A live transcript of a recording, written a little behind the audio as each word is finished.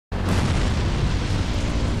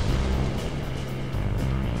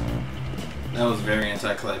That was very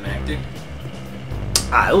anticlimactic.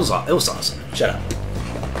 It was awesome. Shut up.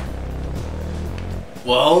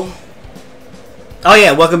 Well. Oh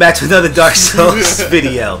yeah, welcome back to another Dark Souls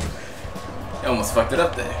video. You almost fucked it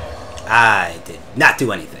up there. I did not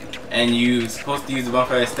do anything. And you supposed to use the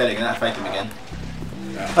Bonfire Ascetic and not fight them again.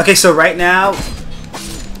 Okay, so right now,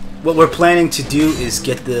 what we're planning to do is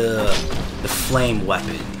get the flame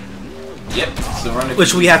weapon. Yep. So run.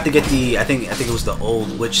 Which we have to get the I think it was the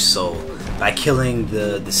old witch soul by killing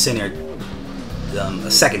the sinner a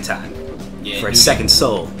second time for its second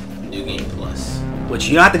soul. New Game Plus. Which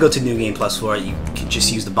you don't have to go to New Game Plus for it. You can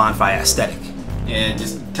just use the Bonfire Ascetic. Yeah, it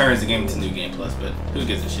just turns the game into New Game Plus, but who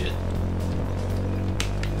gives a shit?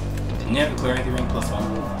 Didn't you have a clearance rank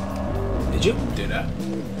 +1? Did you? Did I?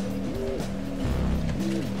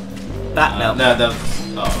 No. No, that was...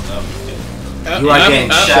 Oh, that was good. You are getting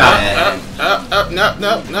shot at.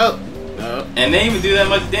 No. And they even do that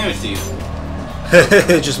much damage to you.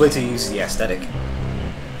 Just wait till you use the Ascetic.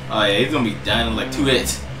 Oh yeah, he's gonna be dying in like 2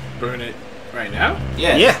 hits. Burn it right now?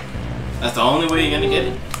 Yeah. Yeah. That's the only way you're gonna get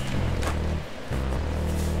it.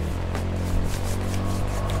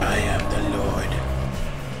 I am the Lord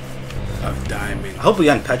of Diamond. I hope we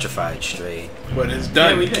unpetrified straight. What is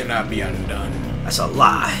done we did. cannot be undone. That's a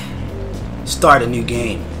lie. Start a new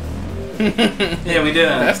game. Yeah, we did.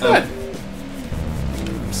 That's not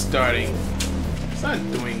starting. It's not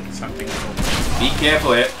doing something. Be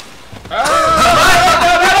careful, it.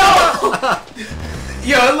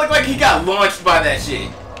 Yo, it looked like he got launched by that shit.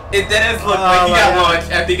 It does look like he got launched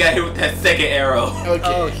after he got hit with that second arrow.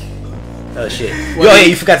 Okay. Oh shit. Oh yeah,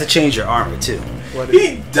 you forgot to change your armor too.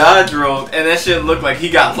 He dodge rolled, and that shit looked like he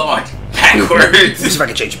got launched backwards. Let me see if I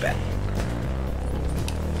can change it back.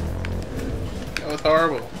 That was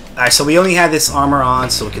horrible. Alright, so we only had this armor on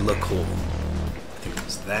so it could look cool. I think it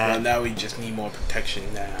was that. Well, now we just need more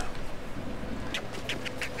protection now.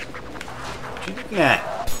 What you looking at?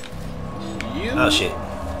 You Oh shit.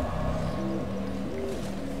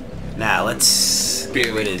 Now let's get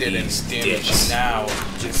rid barely of did any these damage. dicks. Now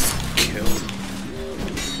just killed.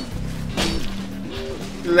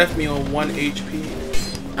 You left me on 1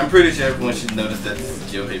 HP. I'm pretty sure everyone should notice that this is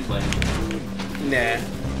Johei playing. Nah.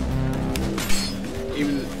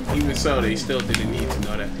 Even so, they still didn't need to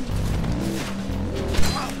know that.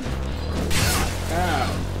 Ow.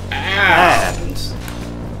 That Ow. happens.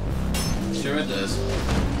 Sure it does.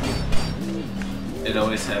 It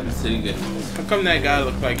always happens to you good. How come that guy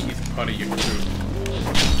looks like he's part of your crew?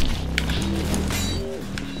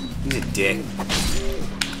 He's a dick.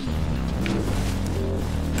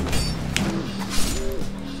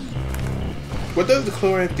 What does the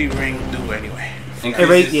Chloranthy ring do anyway?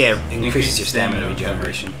 Increases your stamina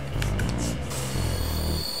regeneration.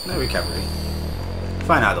 No recovery.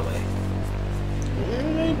 Fine either way.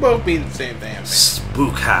 They both mean the same thing.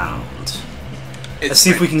 Spook Hound. Let's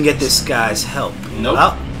see if we can get this guy's help. Nope.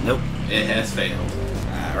 Oh, nope. It has failed.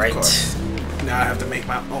 Alright. Now I have to make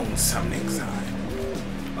my own summoning sign.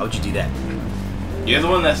 Why would you do that? You're the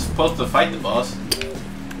one that's supposed to fight the boss.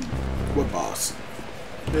 What boss?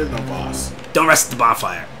 There's no boss. Don't rest the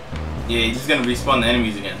bonfire. Yeah, you're just gonna respawn the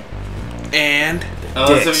enemies again. And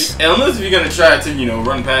Unless if you're gonna try to,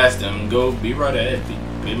 run past them, go be right ahead.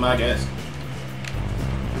 Be my guess. I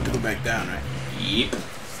have to go back down, right? Yep.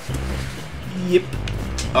 Yep.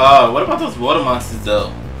 What about those water monsters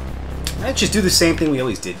though? Let's just do the same thing we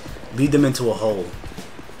always did. Lead them into a hole.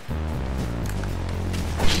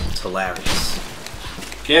 It's hilarious.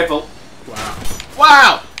 Careful. Wow.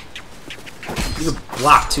 Wow! You can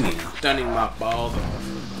block too, you know. Stunning my balls off.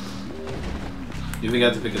 You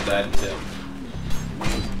forgot to pick up the item too.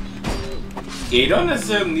 Yeah, you don't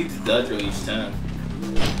necessarily need to dodge roll each time.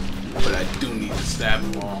 But I do need to stab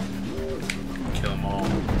them all. Kill them all.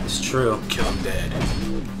 It's true. Kill them dead.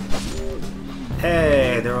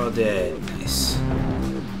 Hey, they're all dead. Nice. I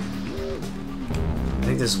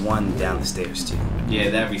think there's one down the stairs too. Yeah,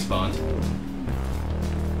 that respawns.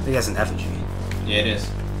 I think that's an effigy. Yeah, it is.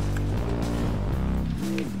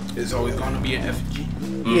 It's always going to be an effigy.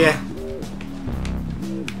 Yeah.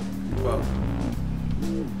 Well,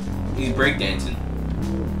 He's breakdancing.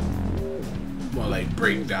 more like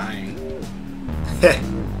break dying.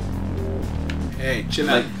 Hey, chill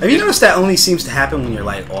Like, out. Have you noticed that only seems to happen when you're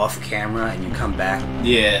like off camera and you come back?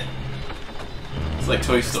 Yeah. It's like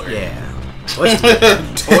Toy Story. Yeah. Toy Story.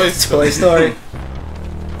 Toy Toy Story.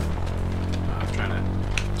 I'm trying to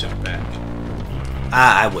jump back.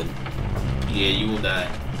 I wouldn't. Yeah, you will die.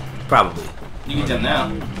 Probably. You can jump now.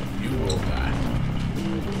 You will die.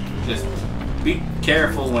 Just be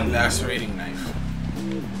careful when Lacerating knife.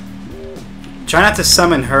 Try not to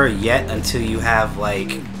summon her yet until you have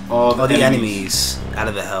like all the enemies out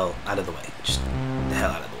of the way. Just the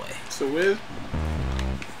hell out of the way. So where's...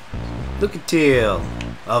 Look at tail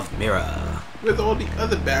of Mira. With all the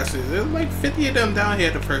other bastards, there's like 50 of them down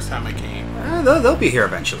here the first time I came. They'll be here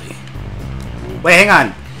eventually. Wait, hang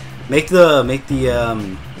on. Make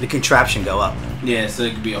the contraption go up. Yeah, so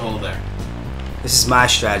it could be a hole there. This is my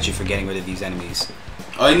strategy for getting rid of these enemies.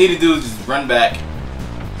 All you need to do is just run back.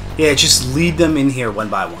 Yeah, just lead them in here one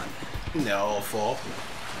by one. They'll all fall.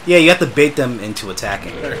 Yeah, you have to bait them into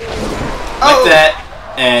attacking. Like that,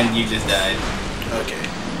 and you just died. Okay,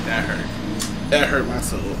 that hurt. That hurt my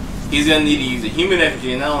soul. He's gonna need to use a human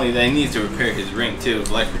effigy, and not only that, he needs to repair his ring too.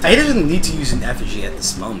 Life protection. He doesn't need to use an effigy at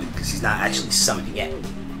this moment because he's not actually summoning yet.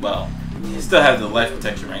 Well, he still has the life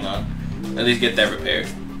protection ring on. At least get that repaired.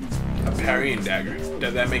 A parrying dagger.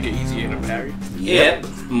 Does that make it easier to parry? Yep.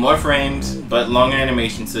 More frames, but longer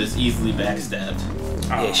animation, so it's easily backstabbed.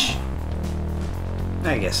 Ish.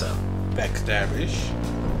 I guess so. Backstab-ish.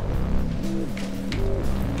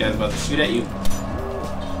 Guy's about to shoot at you.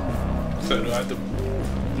 So do I have to...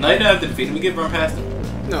 No, you don't have to defeat him. You can run past him.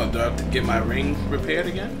 No, do I have to get my ring repaired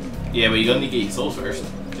again? Yeah, but you're gonna need to get your souls first.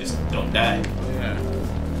 Just don't die. Yeah.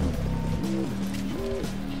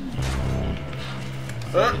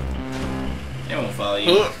 They won't follow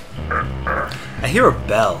you. I hear a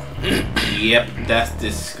bell. Yep, that's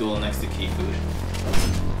this school next to Key Food.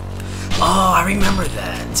 Oh, I remember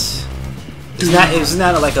that. Isn't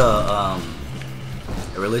that like a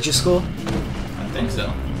religious school? I think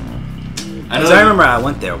so. I remember I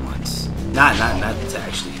went there once. Not to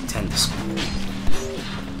actually attend the school.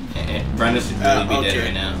 Brenda should really be dead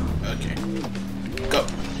right now. Okay.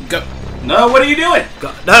 Go. No, what are you doing?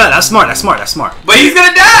 No, that's smart. But he's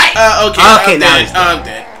gonna die! Okay, now he's dead. I'm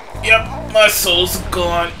dead. Yep, my soul's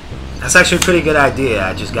gone. That's actually a pretty good idea.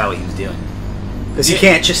 I just got what he was doing. Because you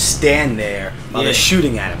can't just stand there while they're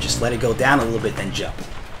shooting at him. Just let it go down a little bit, then jump.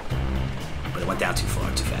 But it went down too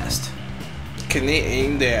far, too fast. Can they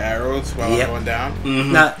aim their arrows while I'm going down?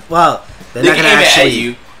 Mm-hmm. They're not gonna actually. At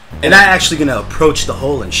you. They're not actually gonna approach the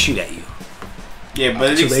hole and shoot at you. Yeah,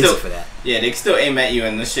 but too lazy for that. Yeah, they can still aim at you,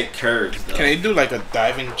 and the shit curves. Though. Can they do like a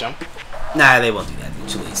diving jump? Nah, they won't do that. They're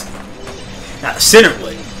too lazy. Now the sinner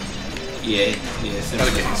would. Yeah.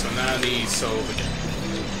 Okay, so now I need souls again.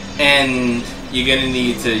 And you're gonna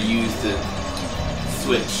need to use the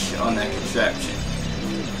switch on that contraption.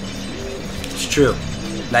 It's true.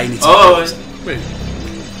 Now you need to. Wait.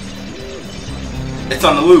 It's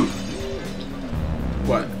on the loop.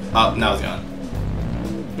 What? Oh, now it's gone.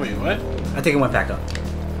 Wait, what? I think it went back up.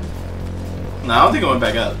 No, I don't think it went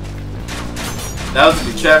back up. That was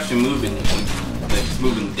the contraption moving, like it's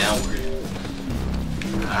moving downward.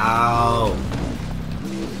 Ow.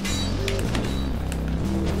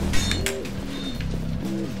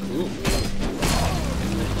 Ooh.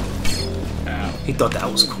 Ow. He thought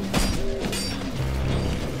that was cool.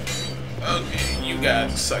 Okay, you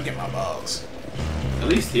guys are sucking my balls. At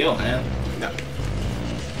least heal, man. No.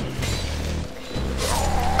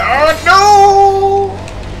 Oh no!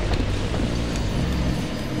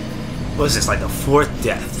 What is this, like the fourth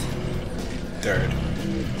death? Third.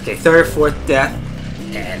 Okay, third, fourth death.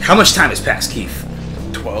 And how much time has passed, Keith?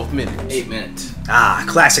 12 minutes. 8 minutes. Ah,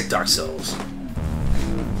 classic Dark Souls.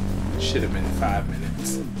 Should have been 5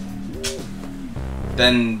 minutes.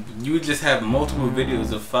 Then you would just have multiple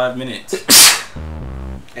videos of 5 minutes.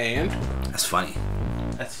 And? That's funny.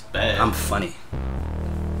 That's bad. I'm funny.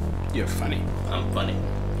 You're funny. I'm funny.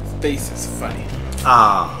 Face is funny.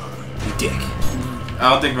 Ah, you dick. I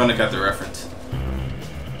don't think Rona got the reference.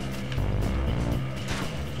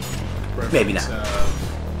 Maybe not.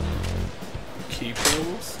 Key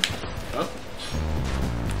pulls. Oh.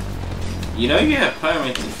 You know you have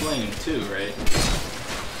Pyromancy Flame too, right?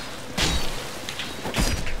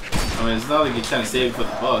 I mean, it's not like you're trying to save it for the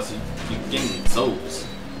boss. You're getting souls.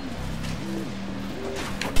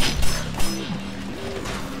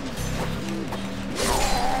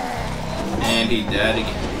 And he died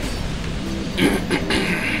again.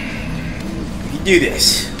 You do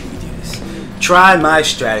this. Try my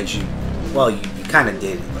strategy. Well, you kind of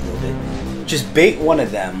did a little bit. Just bait one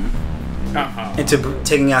of them into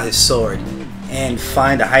taking out his sword and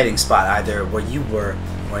find a hiding spot either where you were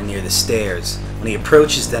or near the stairs. When he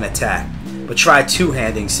approaches, then attack. But try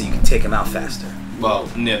two-handing so you can take him out faster. Well,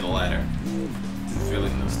 near the ladder. There's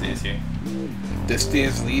really no stairs here. The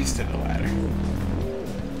stairs leads to the ladder.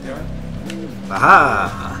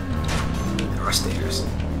 Aha! There are stairs.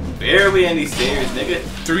 Barely any stairs, nigga.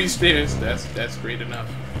 3 stairs. That's great enough.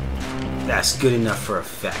 That's good enough for a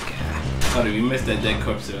fat guy. Oh, dude, we missed that dead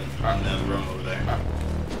corpse in the room over there.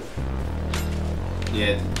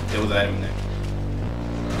 Yeah, there was an item in there.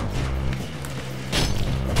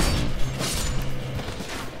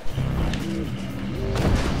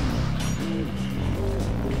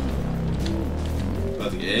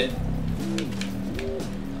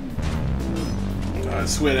 I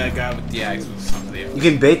swear that guy with the axe was something else. You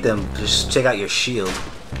can bait them. Just check out your shield.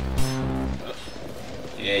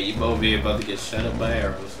 Yeah, you both be about to get shot up by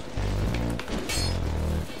arrows.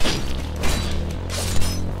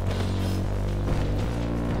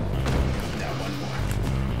 Now one more.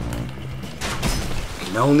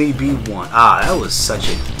 Can only be one. Ah, that was such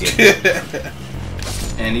a dick.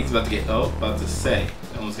 And he's about to get, about to say.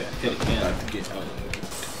 Almost got hit again. About to get out.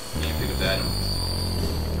 Yeah, pick up the item.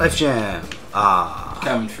 Life Gem. Ah.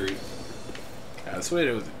 Common fruit. I swear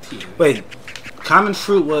there was a T. Wait, common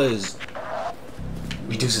fruit was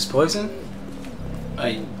reduces poison?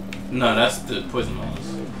 No, that's the poison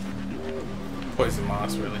moss. Poison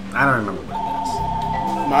moss, really. I don't remember what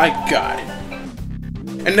it My God.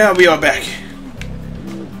 And now we are back.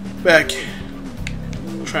 Back.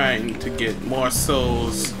 Trying to get more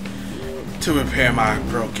souls to repair my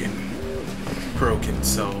broken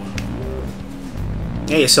soul.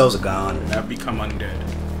 is. Yeah, your souls are gone. I've become undead.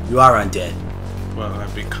 You are undead. Well,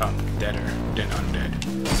 I've become deader than undead.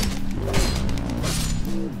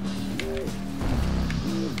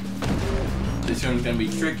 This one's gonna be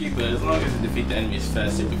tricky, but as long as you defeat the enemies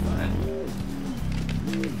fast, you'll be fine.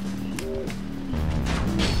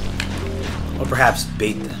 Or perhaps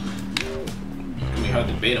bait them. It's gonna be hard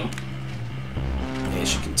to bait them. Yeah, you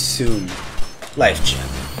should consume Life Gem.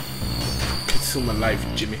 Consume a life,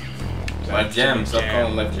 Jimmy. Life Gem, stop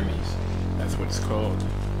calling Life Jimmies. That's what it's called.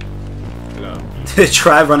 Hello.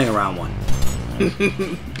 Try running around one.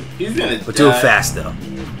 He's gonna But do it fast, though.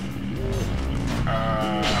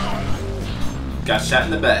 Got shot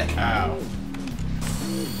in the back. Ow.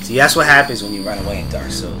 See, that's what happens when you run away in Dark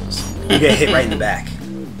Souls. You get hit right in the back.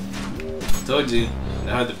 Told you, I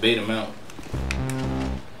had to bait him out.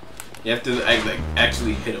 You have to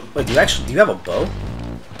actually hit him. Wait, do you have a bow?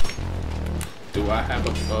 Do I have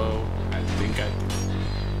a bow? I think I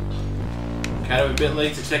do. Kind of a bit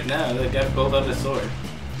late to check now. That guy pulled out his sword.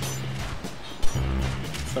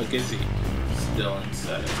 Fuck is he? Still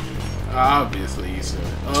inside. Obviously he said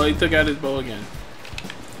it. Oh, he took out his bow again.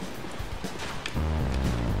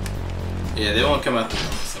 Yeah, they won't come out the room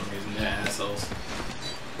for some reason. They're assholes.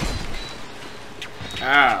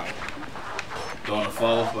 Ow. Don't want to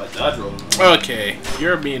fall off by dodge roll. Okay,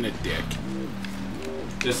 you're being a dick.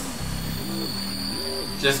 Just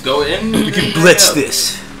go in. You can blitz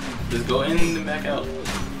this. Just go in and back out.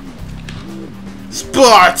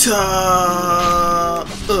 Sparta!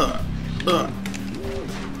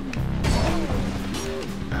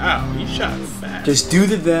 Ow, he shot fast. Just do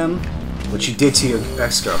to them what you did to your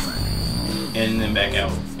ex-girlfriend. In and back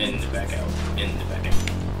out. In and back out. In and back out.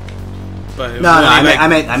 But No,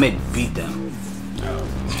 I meant beat them. Oh.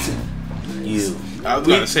 You. I was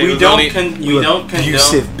gonna say we don't condone.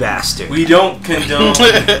 Abusive bastard. We don't condone.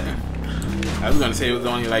 I was gonna say it was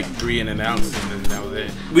only like 3 in an ounce, and then that was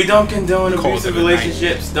it. We don't condone Called abusive it a night.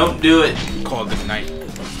 relationships. Don't do it. Called it a night.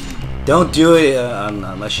 Don't do it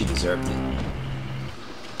unless you deserved it.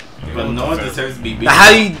 But no one deserves to be beaten. Now,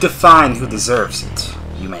 how do you define who deserves it,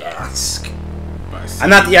 you may ask? I'm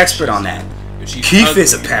not the expert on that. Keith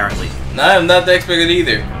is, apparently. No, I'm not the expert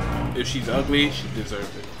either. If she's ugly, she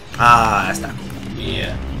deserves it. Ah, that's not cool.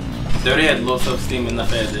 Yeah. They already had low self-esteem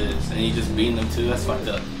enough as is, and you just beating them too. That's fucked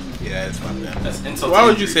up. Yeah, it's fucked up. That's insulting. Why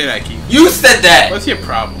would you say that, Keith? You said that! What's your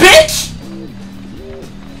problem? Bitch!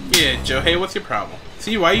 Yeah, Joe, hey, what's your problem?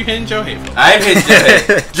 See, why are you hitting Joe, hey, for? I ain't hit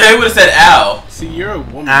Jay. Jay would have said ow. See, you're a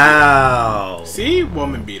woman Ow. beater. See?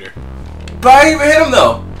 Woman beater. But I didn't even hit him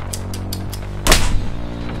though.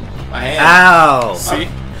 My hand. Ow. See?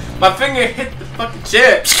 My finger hit the fucking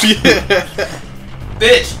chair.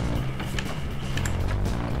 Bitch.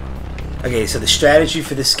 Okay, so the strategy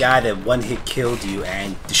for this guy that one-hit killed you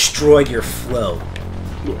and destroyed your flow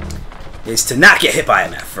is to not get hit by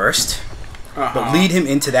him at first, but lead him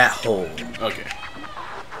into that hole. Okay.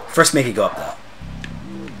 First, make it go up though.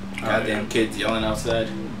 Goddamn kids yelling outside.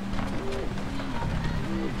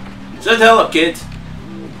 Shut the hell up, kids.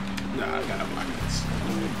 Nah, I gotta block this.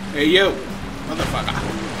 Hey, yo. Motherfucker.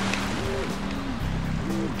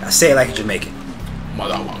 I say it like a Jamaican.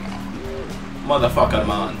 Motherfucker. Motherfucker,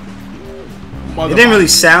 man. It didn't really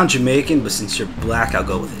sound Jamaican, but since you're black, I'll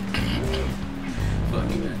go with it. Fuck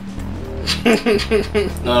you,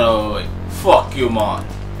 man. No, wait. Fuck you, man.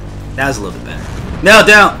 That was a little bit better. No,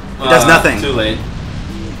 don't. It does nothing. Too late.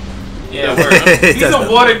 Yeah, he's a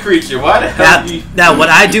water creature. Why the hell do you... Now, what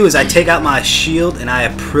I do is I take out my shield and I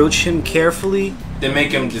approach him carefully. They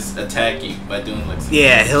make him just attack you by doing like some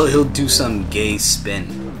Yeah, he'll do some gay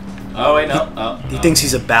spin. Oh, wait, no. He thinks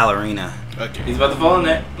he's a ballerina. Okay. He's about to fall in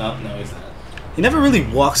there. No, he's not. He never really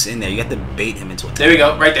walks in there. You have to bait him into it. There we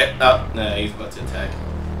go. Right there. Oh, no, he's about to attack.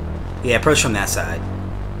 Yeah, approach from that side.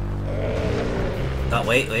 Oh,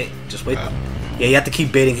 wait. Just wait. Yeah, you have to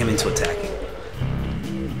keep baiting him into attacking.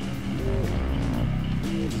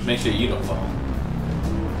 Just make sure you don't fall.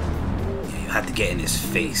 Yeah, you have to get in his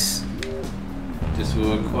face. This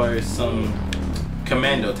will require some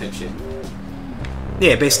commando type shit.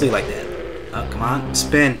 Yeah, basically like that. Oh, come on.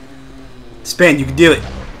 Spin. Spin, you can do it.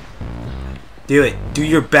 Do it. Do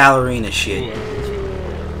your ballerina shit.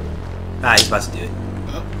 Ah, he's about to do it.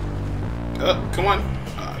 Come on.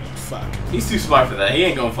 Oh, fuck. He's too smart for that. He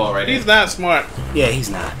ain't gonna fall right He's in. not smart. Yeah, he's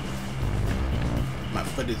not. My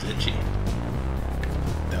foot is itchy.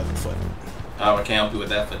 That was a foot. Oh, I can't help you with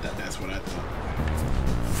that foot then. That's what I thought.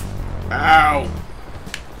 Ow!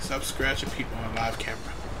 Stop scratching people on live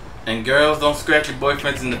camera. And girls, don't scratch your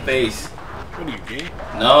boyfriends in the face. What are you, gay?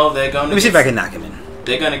 No, they're gonna. Let me see if I can knock him in.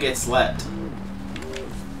 They're gonna get slapped.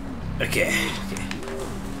 Okay.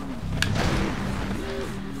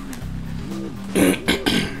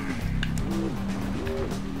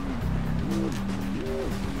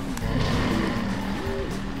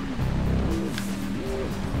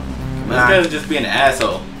 This guy's just being an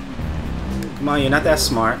asshole. Come on, you're not that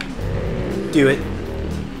smart. Do it.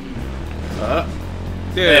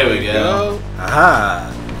 There we go.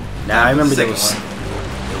 Aha. Now I remember there was Second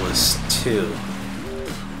there was two.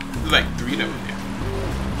 There's like 3 of them there.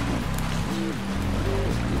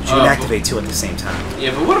 You can activate two at the same time.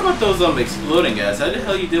 Yeah, but what about those exploding guys? How the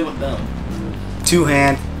hell you deal with them?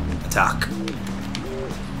 Two-hand attack.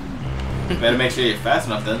 Better make sure you're fast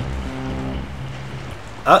enough then.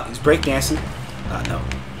 Oh, he's breakdancing. Oh no.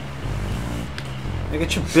 Now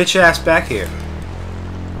get your bitch ass back here.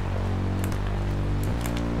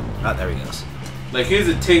 Oh, there he goes. Like, here's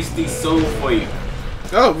a tasty soul for you.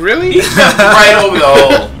 Oh, really? He jumped right over the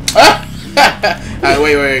hole. Alright,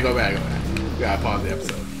 wait, go back. We gotta pause the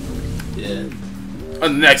episode. Yeah.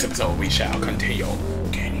 On the next episode, we shall continue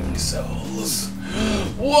gaining souls.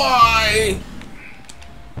 Why?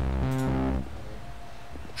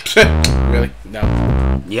 Really?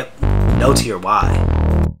 No. Yep. No to your why.